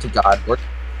 They're praying to God.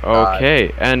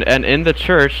 Okay, and in the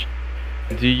church,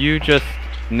 do you just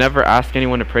never ask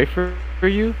anyone to pray for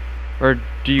you? Or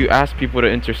do you ask people to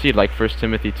intercede like 1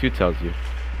 Timothy 2 tells you?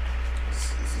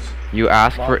 You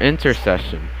ask for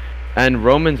intercession. And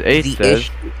Romans 8 says... The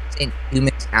issue isn't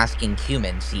humans asking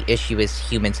humans. The issue is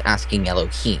humans asking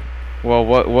Elohim. Well,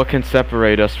 what can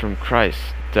separate us from Christ?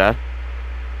 Death?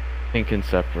 Nothing can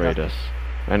separate us.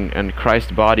 And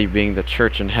Christ's body being the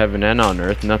church in heaven and on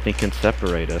earth, nothing can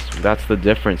separate us. That's the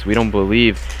difference. We don't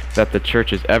believe that the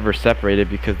church is ever separated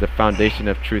because the foundation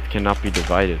of truth cannot be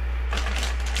divided.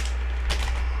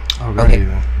 Okay.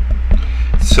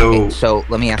 So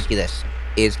let me ask you this.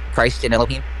 Is Christ an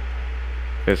Elohim?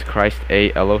 Is Christ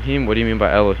a Elohim? What do you mean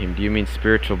by Elohim? Do you mean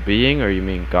spiritual being, or you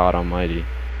mean God Almighty?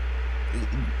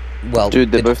 Well,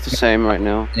 dude, they're both the same right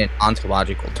now. In an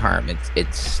ontological term,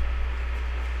 it's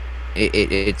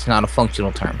not a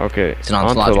functional term. Okay. It's an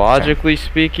ontologically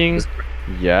speaking,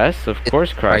 yes, of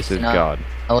course Christ is God.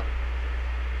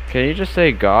 Can you just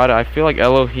say God? I feel like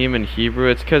Elohim in Hebrew,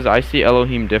 it's because I see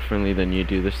Elohim differently than you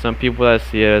do. There's some people that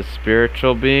see it as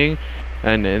spiritual being,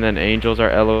 and then angels are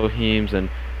Elohims and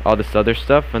all this other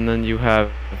stuff, and then you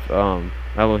have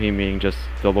Elohim being just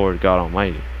the Lord God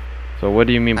Almighty. So what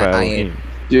do you mean by Elohim?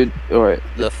 Dude, alright.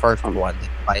 The first one,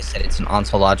 I said it's an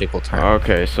ontological term.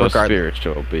 Okay, so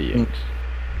spiritual beings.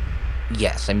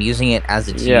 Yes, I'm using it as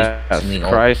it's used in the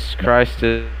Christ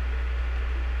is...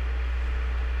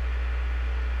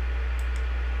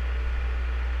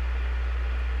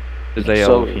 Is a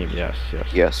Elohim, yes.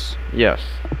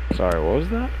 Sorry, what was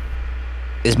that?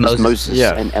 Is Moses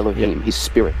an Elohim? He's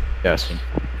spirit. Yes.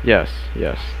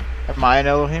 Am I an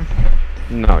Elohim?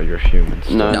 No, you're human.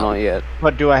 No, not yet.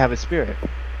 But do I have a spirit?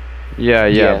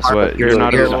 Yeah, but you're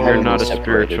not a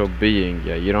spiritual being.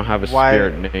 Yeah, you don't have a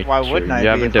spirit nature. Why wouldn't I? You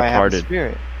haven't departed.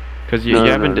 Because you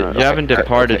haven't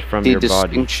departed from your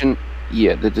body.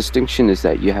 The distinction is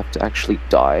that you have to actually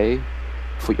die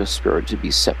for your spirit to be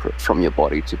separate from your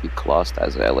body to be classed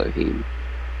as Elohim.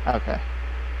 Okay.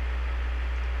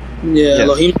 Yeah,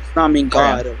 Elohim does not mean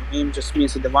God. Elohim just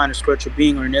means a divine or spiritual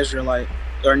being, or an Israelite,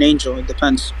 or an angel. It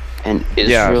depends. An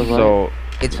Israelite?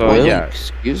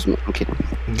 Excuse me. I'm kidding.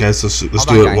 Guys, let's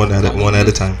do it one at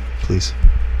a time, please.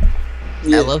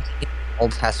 Elohim in the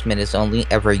Old Testament is only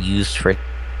ever used for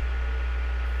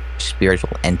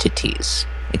spiritual entities.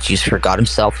 It's used for God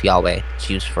Himself, Yahweh. It's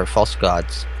used for false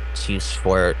gods. It's used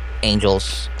for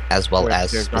angels as well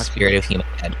as the spirit of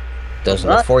humankind. Those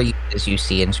are the four uses you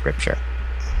see in Scripture.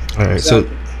 All right, so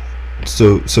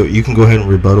you can go ahead and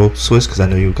rebuttal, Swiss, because I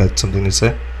know you got something to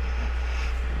say.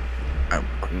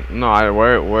 No,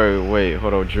 wait,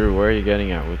 hold on, Drew. Where are you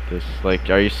getting at with this? Like,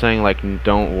 are you saying like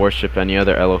don't worship any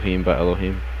other Elohim but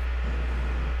Elohim?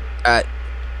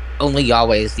 Only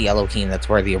Yahweh is the Elohim that's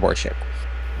worthy of worship.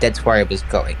 That's where I was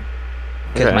going.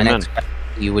 Because my next question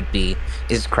to you would be: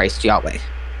 is Christ Yahweh?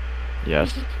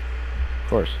 Yes, of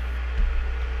course.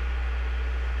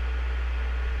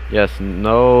 Yes,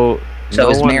 no. So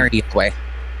is Mary Yahweh?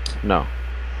 No.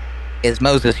 Is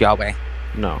Moses Yahweh?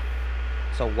 No.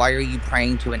 So why are you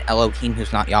praying to an Elohim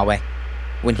who's not Yahweh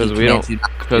when He commands you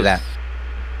not to do that?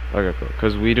 Okay, cool.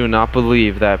 Because we do not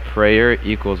believe that prayer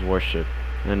equals worship,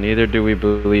 and neither do we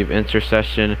believe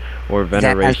intercession or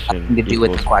veneration. That has nothing to do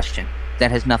with the question.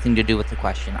 That has nothing to do with the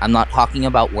question. I'm not talking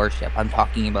about worship. I'm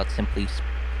talking about simply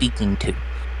speaking to.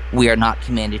 We are not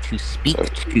commanded to speak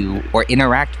to or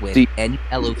interact with any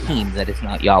Elohim that is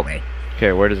not Yahweh.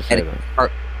 Okay, where does it say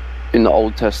that? In the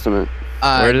Old Testament.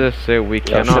 Where does it say we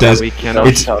cannot speak?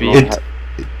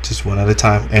 just one at a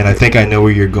time. And I think I know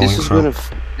where you're going This is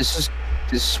from.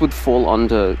 this would fall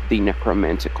under the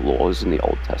necromantic laws in the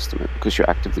Old Testament because you're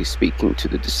actively speaking to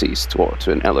the deceased or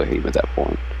to an Elohim at that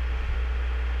point.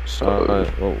 So,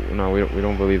 well, no, we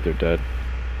don't believe they're dead.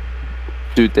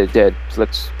 dude, they're dead.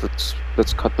 Let's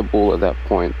cut the ball at that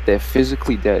point. They're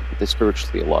physically dead, but they're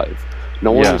spiritually alive.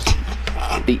 No one.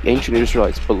 The ancient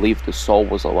Israelites believed the soul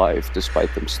was alive,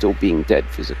 despite them still being dead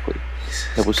physically.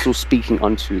 They were still speaking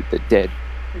unto the dead.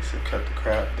 You should cut the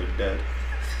crap. They're dead.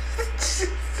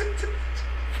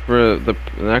 For the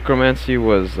necromancy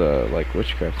was like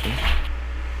witchcraft.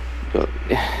 Right?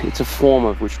 It's a form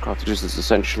of witchcraft. It is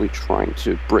essentially trying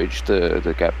to bridge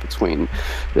the gap between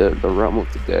the realm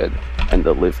of the dead and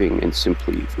the living, and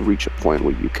simply reach a point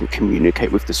where you can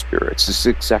communicate with the spirits. This is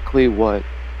exactly what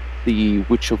the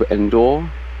Witch of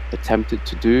Endor attempted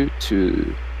to do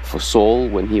for Saul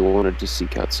when he wanted to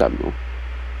seek out Samuel.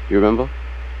 You remember?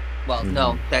 Well,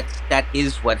 no, that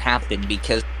is what happened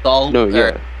because Saul. No,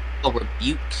 yeah. Saul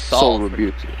rebuked Saul. Saul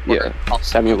rebuked. Yeah.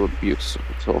 Samuel rebukes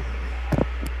Saul.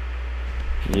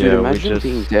 Yeah, Dude, imagine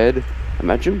being dead.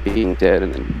 Imagine being dead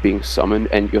and then being summoned,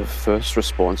 and your first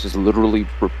response is literally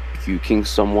rebuking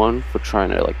someone for trying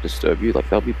to like disturb you. Like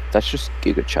that's just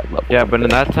Giga Chad level. Yeah, but in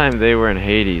that time they were in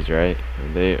Hades, right?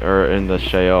 They are in the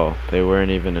Sheol. They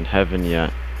weren't even in heaven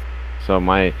yet. So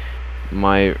my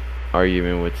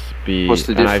argument would be, what's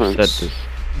the and difference? I've said this.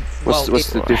 What's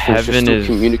the difference? Heaven You're still is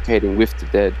communicating with the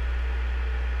dead.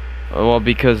 Well,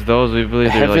 because those we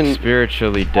believe they're Heaven- like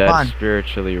spiritually dead, on.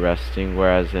 spiritually resting,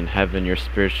 whereas in heaven you're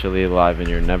spiritually alive and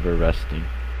you're never resting.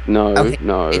 No, Okay,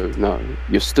 no.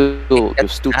 You're still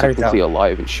doesn't matter, technically though.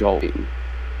 alive in Sheol.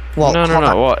 Well, no. hold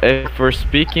on. Well, if we're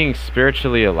speaking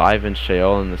spiritually alive in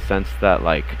Sheol in the sense that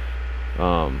like,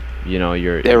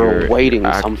 you're They're awaiting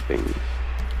act- something.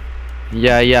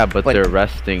 Yeah, but But they're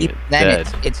resting Even then,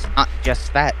 dead. it's not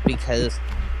just that because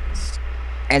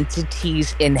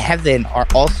entities in heaven are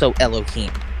also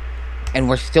Elohim, and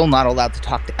we're still not allowed to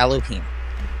talk to Elohim.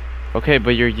 Okay,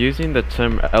 but you're using the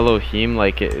term Elohim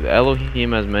like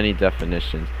Elohim has many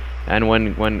definitions, and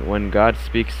when God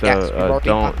speaks, Yes, we've already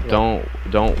talked about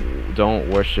don't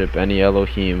worship any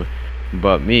Elohim,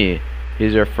 but me.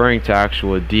 He's referring to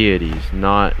actual deities,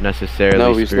 not necessarily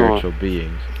No, he's spiritual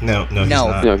beings. No, he's No.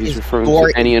 not. No, he's Is referring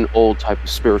Lord- to any and all type of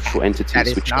spiritual That entities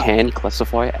is which not- can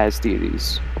classify as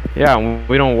deities. Yeah,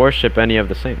 we don't worship any of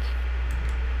the saints.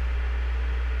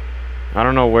 I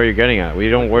don't know where you're getting at. We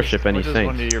don't worship any What does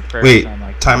one saints. of your prayers Wait, sound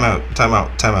like? time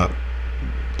out.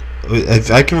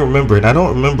 If I can remember, and I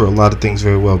don't remember a lot of things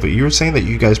very well, but you were saying that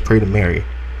you guys pray to Mary.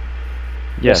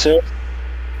 Yes, sir.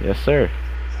 yes, sir.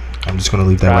 I'm just gonna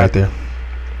leave that right there.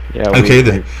 Yeah, Okay, we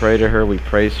then. pray to her, we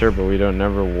praise her, but we don't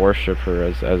never worship her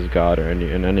as God or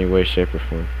in any way, shape, or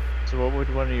form. So what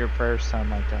would one of your prayers sound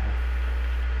like to her?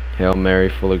 Hail Mary,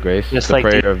 full of grace. Just the like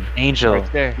prayer the of angel.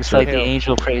 Right there. Just like the Hail.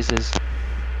 angel praises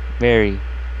Mary.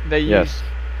 They use yes,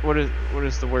 what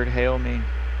does the word hail mean?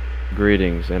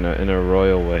 greetings in a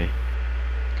royal way.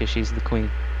 Because she's the queen.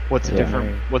 What's a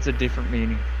Yeah. different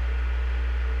meaning?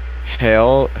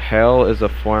 Hail is a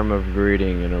form of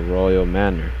greeting in a royal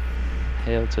manner.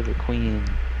 Hail to the queen.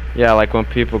 Yeah, like when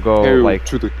people go Hail like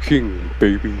to the king,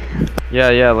 baby.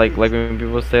 yeah, like when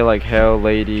people say like hail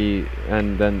lady,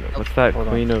 and then what's that Hold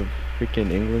on. queen of freaking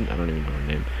England? I don't even know her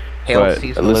name. Hail But-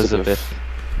 Caesar. Elizabeth.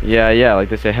 Yeah, like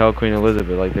they say hail Queen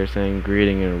Elizabeth, like they're saying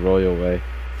greeting in a royal way.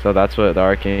 So that's what the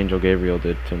Archangel Gabriel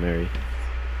did to Mary.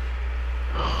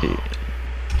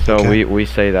 So Okay. we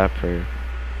say that prayer.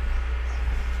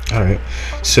 All right.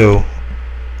 So,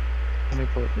 Let me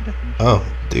pull up the definition. oh,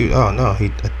 dude, oh no,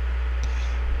 he.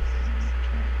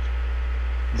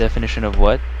 Definition of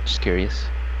what? Just curious.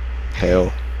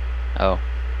 Hail. Oh.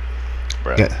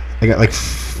 Bro. I got like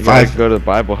You gotta five. go to the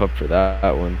Bible Hub for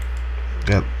that one.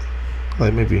 Got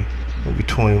like maybe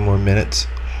 20 more minutes.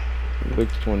 Luke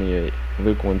 28.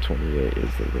 Luke 128 is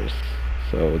the verse.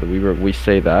 So we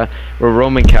say that. Well,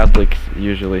 Roman Catholics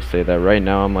usually say that. Right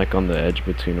now I'm like on the edge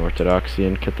between Orthodoxy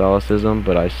and Catholicism,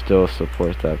 but I still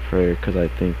support that prayer because I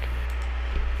think,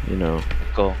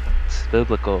 Biblical. It's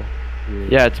biblical.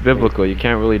 yeah, it's biblical. You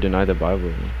can't really deny the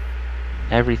Bible.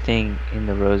 Everything in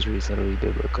the rosary is literally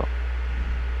biblical.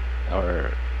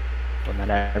 Or, well, not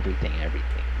everything. Yeah,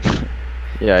 But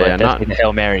yeah, not definitely the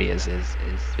Hail Mary is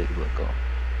biblical.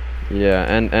 yeah,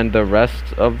 and the rest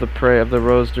of the prayer of the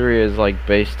rosary is like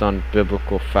based on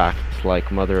biblical facts,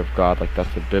 like Mother of God, like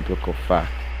that's a biblical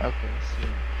fact. Okay.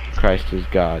 So Christ is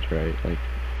God, right? Like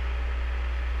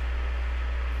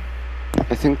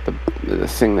I think the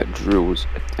thing that Drew was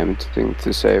attempting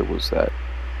to say was that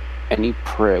any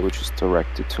prayer which is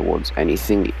directed towards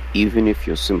anything, even if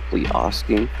you're simply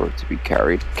asking for it to be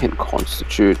carried, can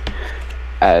constitute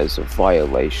as a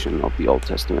violation of the Old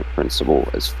Testament principle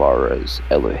as far as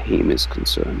Elohim is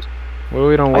concerned. Well,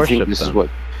 we don't I worship think this them. is what.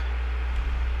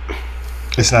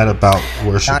 It's not about Not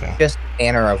worshiping. just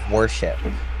manner of worship.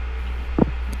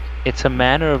 It's a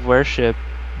manner of worship,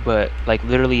 but like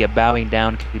literally a bowing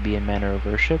down could be a manner of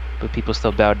worship, but people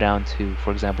still bow down to,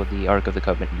 for example, the Ark of the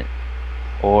Covenant,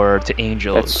 or to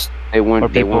angels, They or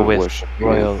weren't people with worshiping.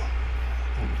 royal.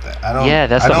 I don't. Yeah,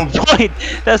 that's I the don't. whole point.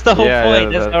 That's the whole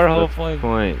point. That's our whole that's the point.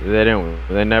 point.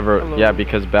 They never. Hello. Yeah,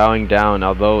 because bowing down,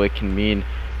 although it can mean,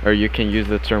 or you can use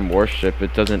the term worship,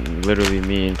 it doesn't literally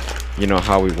mean,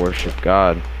 how we worship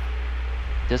God.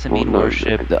 Doesn't Well, mean no,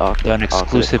 worship the Ark done of the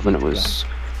exclusively Covenant to was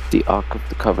the Ark of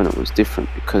the Covenant was different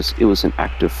because it was an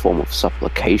active form of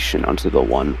supplication unto the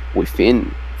one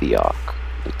within the Ark.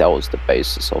 Like, that was the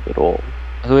basis of it all.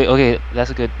 Okay, that's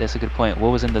a good point. What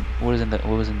was in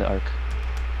the Ark?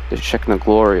 The Shekinah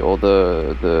glory, or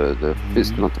the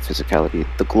not the physicality,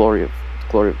 the glory of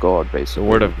God, basically. The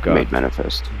Word of God made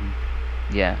manifest.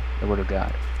 Yeah, the Word of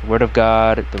God. The Word of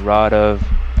God, the rod of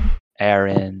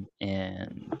Aaron,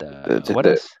 and what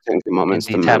else? Ten Commandments,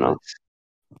 And the manna, tablets.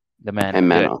 The manna. and Good.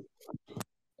 manna.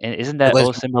 And isn't that was-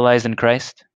 all symbolized in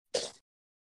Christ?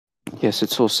 Yes,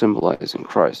 it's all symbolized in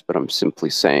Christ, but I'm simply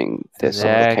saying there's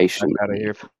Exact- supplication. Out of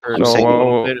here. I'm So saying-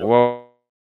 what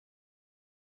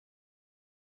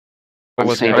I'm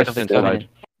was saying Christ of the inside? Covenant.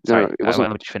 No, Sorry, it I wasn't.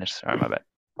 won't let you finish. Sorry, my bad.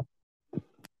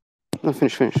 No,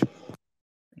 finish.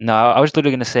 No, I was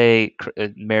literally gonna say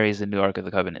Mary is the new Ark of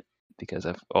the Covenant because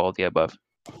of all the above.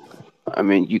 I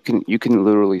mean, you can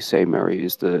literally say Mary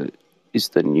is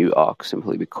the new Ark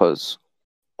simply because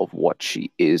of what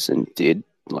she is and did.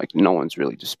 Like, no one's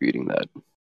really disputing that.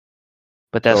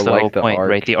 But that's So, the like whole the point, Ark-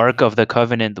 right? The Ark of the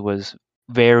Covenant was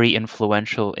very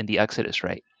influential in the Exodus,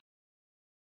 right?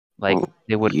 Like Well,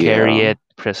 they would carry yeah. it,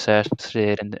 process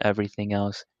it, and everything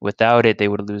else. Without it, they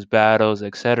would lose battles,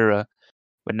 etc.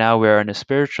 But now we're in a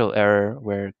spiritual era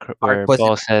where was-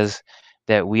 Paul says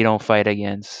that we don't fight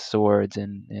against swords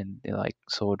and like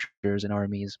soldiers and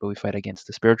armies, but we fight against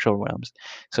the spiritual realms.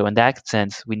 So in that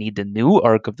sense, we need the new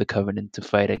Ark of the Covenant to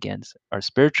fight against our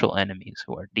spiritual enemies,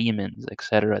 who are demons,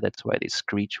 etc. That's why they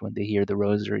screech when they hear the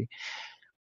rosary,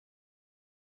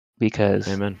 because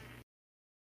Amen.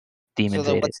 So demons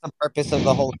then hate it, what's the purpose of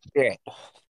the Holy Spirit?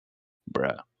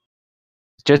 bruh.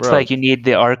 Just Bro. like you need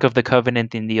the Ark of the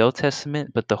Covenant in the Old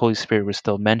Testament, but the Holy Spirit was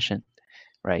still mentioned,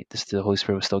 right? The Holy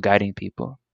Spirit was still guiding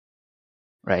people,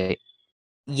 right?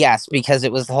 Yes, because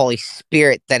it was the Holy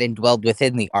Spirit that indwelled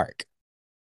within the ark.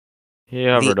 He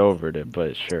hovered over it,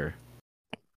 but sure.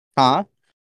 Huh?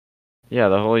 Yeah,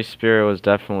 the Holy Spirit was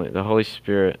definitely the Holy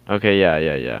Spirit. Okay,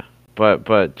 yeah.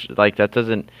 But like that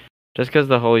doesn't, just because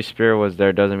the Holy Spirit was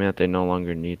there doesn't mean that they no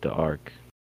longer need the ark.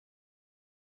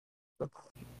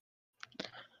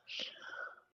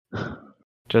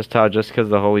 Just because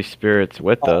the Holy Spirit's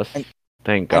with Oh, us, and-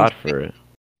 thank God for it.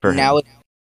 For Now him.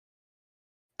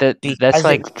 it, That's Because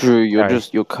like Drew, Sorry.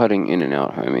 you're cutting in and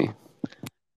out, homie.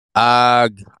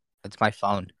 it's my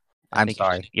phone. I'm think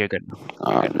sorry. you're good.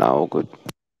 No, all good.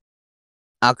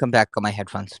 I'll come back on my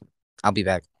headphones. I'll be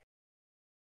back.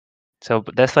 So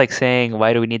but that's like saying,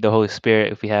 why do we need the Holy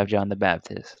Spirit if we have John the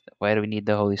Baptist? Why do we need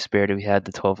the Holy Spirit if we had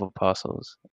the 12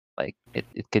 apostles? Like it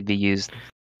could be used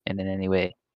in any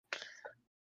way.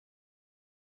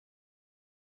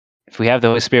 If we have the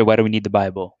Holy Spirit, why do we need the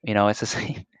Bible? It's the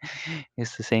same.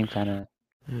 It's the same kind of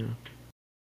Yeah.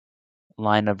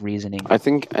 line of reasoning. I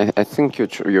think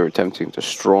you're attempting to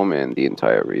strawman the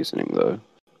entire reasoning, though.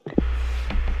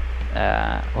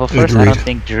 Well, first, I Agreed. don't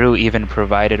think Drew even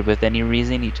provided with any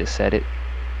reason. He just said it,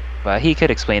 but he could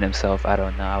explain himself. I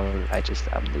don't know.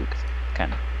 I'm Luke,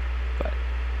 kind of. But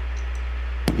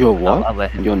You're what? I'll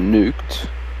let him. You're nuked.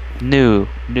 New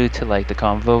to like the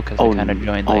convo because I kind of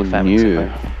joined like 5 minutes new.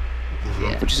 ago.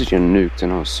 Yeah. But you said you're nuked,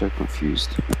 and I was so confused.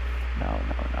 No,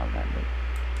 I'm not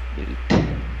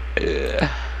nuked.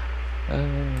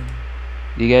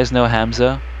 Do you guys know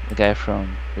Hamza, the guy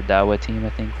from the Dawa team? I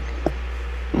think.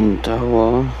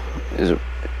 Dawa,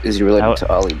 is he related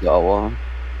to Ali Dawa?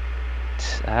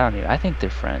 I think they're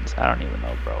friends. I don't even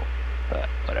know, bro. But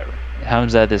whatever.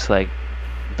 Hamza, this like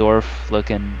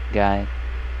dwarf-looking guy.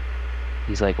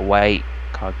 He's like white,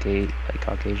 Caucasian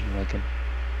looking,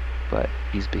 but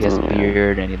he has a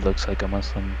beard and he looks like a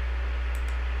Muslim.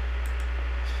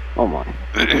 Oh my.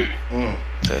 So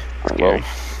Alright, scary. well,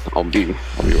 I'll be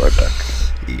right back.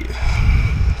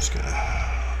 Yeah. Just gonna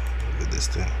look at this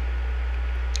thing.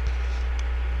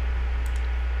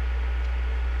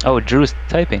 Oh, Drew's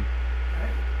typing.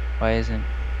 Why isn't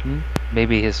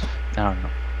Maybe his, I don't know.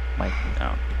 I don't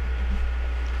know.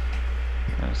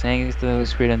 I'm saying is the Holy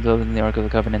Spirit indwelled in the Ark of the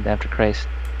Covenant after Christ.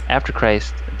 After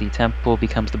Christ, the temple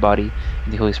becomes the body,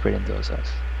 and the Holy Spirit indwells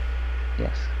us.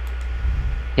 Yes.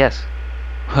 Yes.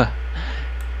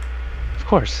 Of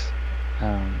course.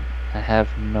 I have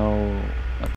no